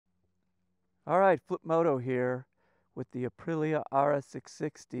All right, Flip Moto here with the Aprilia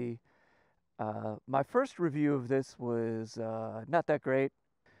RS660. My first review of this was not that great,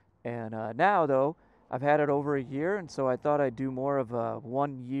 and now though I've had it over a year, and so I thought I'd do more of a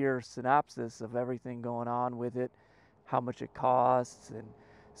 1-year synopsis of everything going on with it, how much it costs, and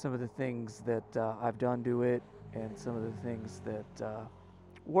some of the things that I've done to it, and some of the things that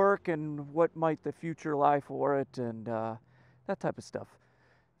work, and what might the future lie for it, and that type of stuff.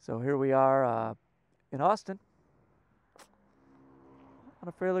 So here we are in Austin on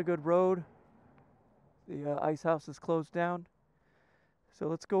a fairly good road. The ice house is closed down. So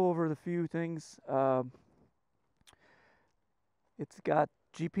let's go over the few things. It's got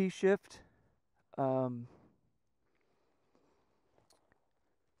GP shift. I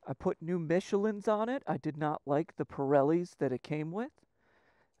put new Michelins on it. I did not like the Pirellis that it came with.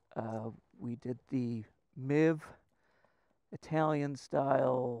 We did the MIV Italian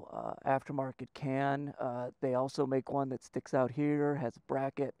style aftermarket can. They also make one that sticks out here, has a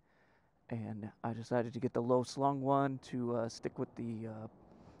bracket, and I decided to get the low slung one to stick with the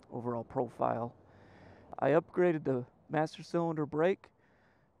overall profile. I upgraded the master cylinder brake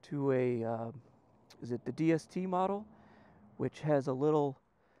to a is it the DST model, which has a little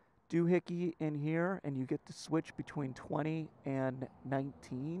doohickey in here, and you get to switch between 20 and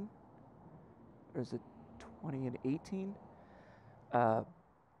 19, or is it 20 and 18?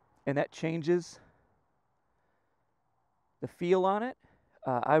 And that changes the feel on it.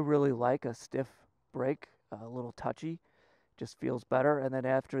 I really like a stiff brake, a little touchy, just feels better. And then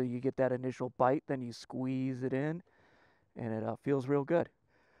after you get that initial bite, then you squeeze it in, and it feels real good.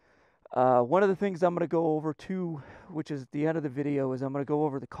 One of the things I'm going to go over too, which is at the end of the video, is I'm going to go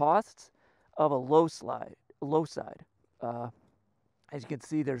over the costs of a low side. As you can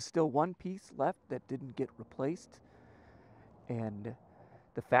see, there's still one piece left that didn't get replaced, and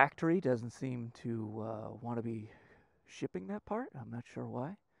the factory doesn't seem to want to be shipping that part. I'm not sure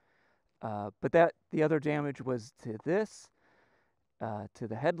why. But the other damage was to this, to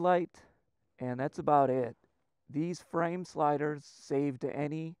the headlight, and that's about it. These frame sliders saved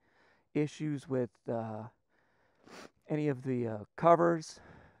any issues with any of the covers,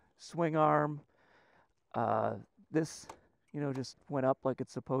 swing arm. This, just went up like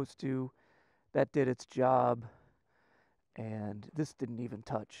it's supposed to. That did its job, and this didn't even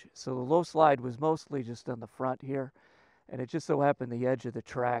touch. So the low slide was mostly just on the front here, and it just so happened the edge of the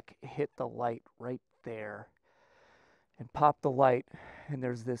track hit the light right there and popped the light, and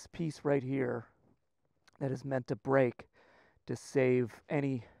there's this piece right here that is meant to break to save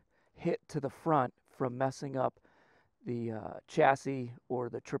any hit to the front from messing up the chassis or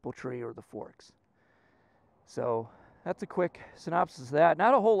the triple tree or the forks. So that's a quick synopsis of that.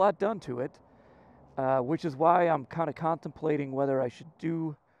 Not a whole lot done to it, which is why I'm kind of contemplating whether I should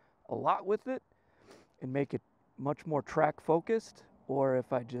do a lot with it and make it much more track focused, or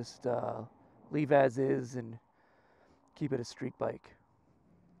if I just leave as is and keep it a street bike.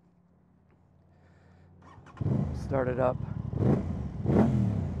 Start it up.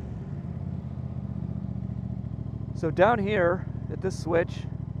 So down here at this switch,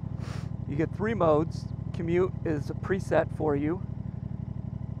 you get 3 modes. Commute is a preset for you,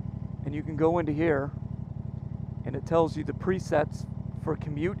 and you can go into here and it tells you the presets for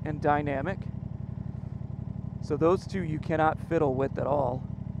commute and dynamic. So those two you cannot fiddle with at all.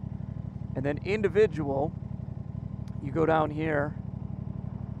 And then individual, you go down here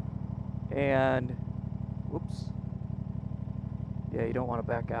and whoops, yeah, you don't want to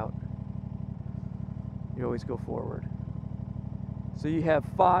back out, you always go forward. So you have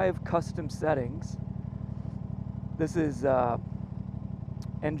 5 custom settings. This is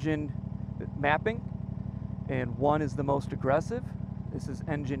engine mapping, and 1 is the most aggressive. This is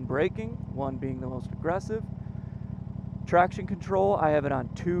engine braking, 1 being the most aggressive. Traction control, I have it on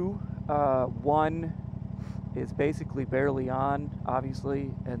 2. 1 is basically barely on,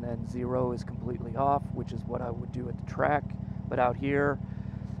 obviously, and then 0 is completely off, which is what I would do at the track. But out here,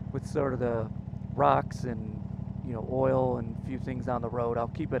 with sort of the rocks and oil and a few things on the road, I'll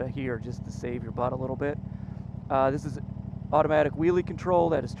keep it here just to save your butt a little bit. This is automatic wheelie control,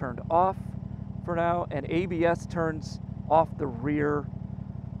 that is turned off for now, and ABS turns off the rear.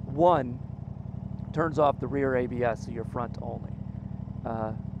 1 turns off the rear ABS, so your front only.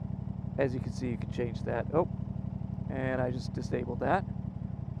 As you can see, you can change that. Oh, and I just disabled that.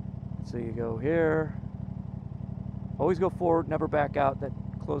 So you go here, always go forward, never back out. That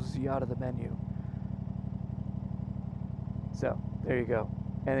closes you out of the menu. So there you go.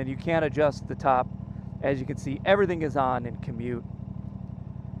 And then you can't adjust the top. As you can see, everything is on in commute.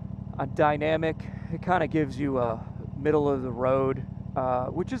 On dynamic, it kind of gives you a middle of the road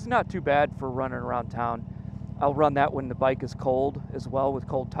which is not too bad for running around town. I'll run that when the bike is cold as well, with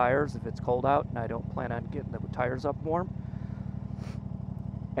cold tires if it's cold out and I don't plan on getting the tires up warm.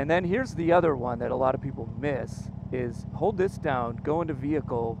 And then here's the other one that a lot of people miss is hold this down, go into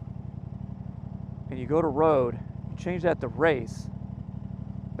vehicle, and you go to road, you change that to race,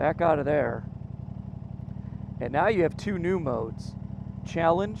 back out of there, and now you have two new modes,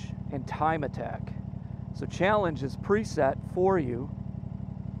 challenge and time attack. So challenge is preset for you,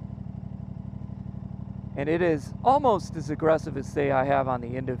 and it is almost as aggressive as, say, I have on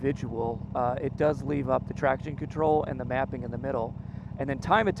the individual. It does leave up the traction control and the mapping in the middle. And then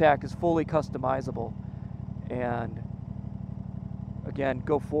time attack is fully customizable. And again,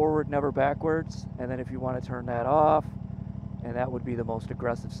 go forward, never backwards. And then if you want to turn that off, and that would be the most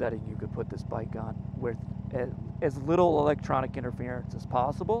aggressive setting you could put this bike on, with as little electronic interference as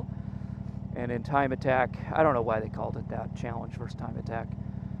possible. And in time attack, I don't know why they called it that, challenge versus time attack.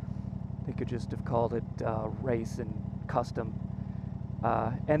 They could just have called it race and custom.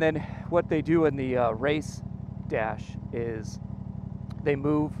 And then what they do in the race dash is they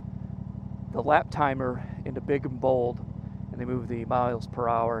move the lap timer into big and bold, and they move the miles per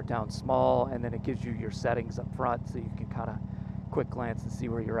hour down small, and then it gives you your settings up front so you can kind of quick glance and see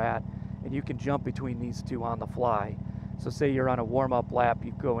where you're at. And you can jump between these two on the fly. So say you're on a warm-up lap,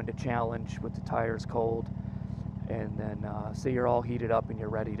 you go into challenge with the tires cold, and then say you're all heated up and you're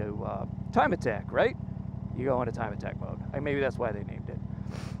ready to time attack, right? You go into time attack mode. Maybe that's why they named it.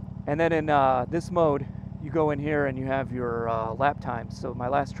 And then in this mode, you go in here and you have your lap times. So my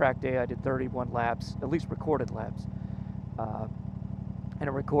last track day, I did 31 laps, at least recorded laps. And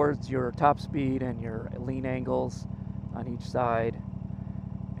it records your top speed and your lean angles on each side.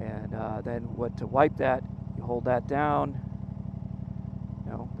 And then to wipe that, you hold that down.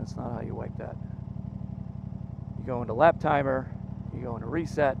 No, that's not how you wipe that. You go into lap timer, you go into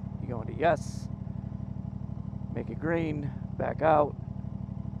reset, you go into yes, make it green, back out,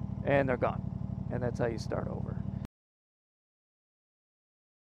 and they're gone. And that's how you start over.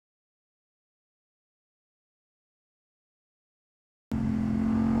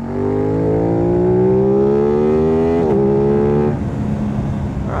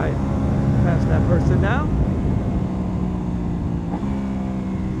 All right, past that person now.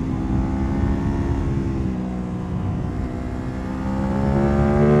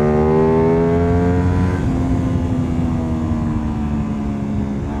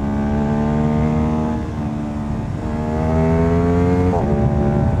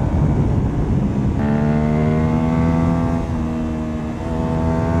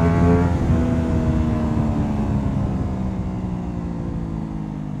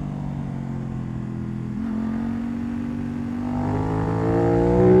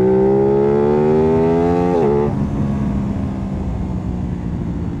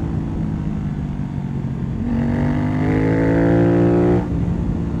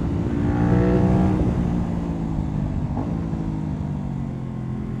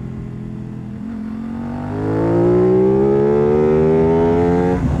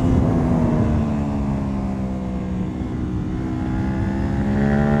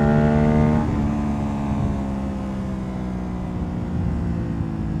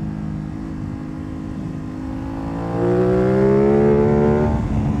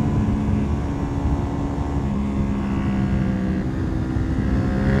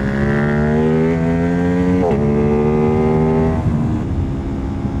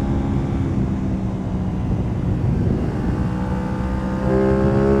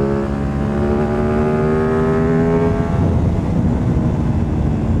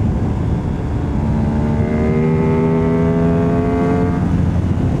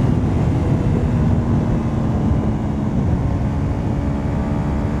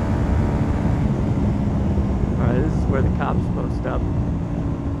 Where the cops post up.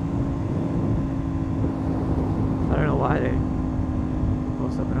 I don't know why they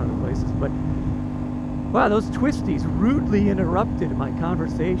post up in other places, but wow, those twisties rudely interrupted my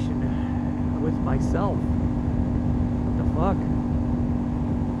conversation with myself. What the fuck?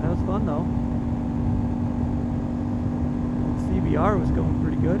 That was fun though. CBR was going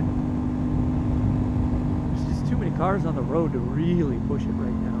pretty good. There's just too many cars on the road to really push it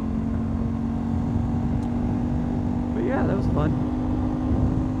right now. Yeah, that was fun.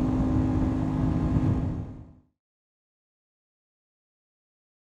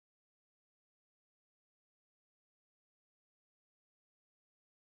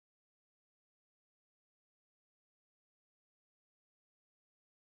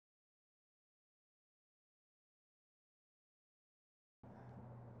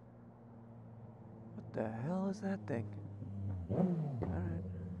 What the hell is that thing? All right.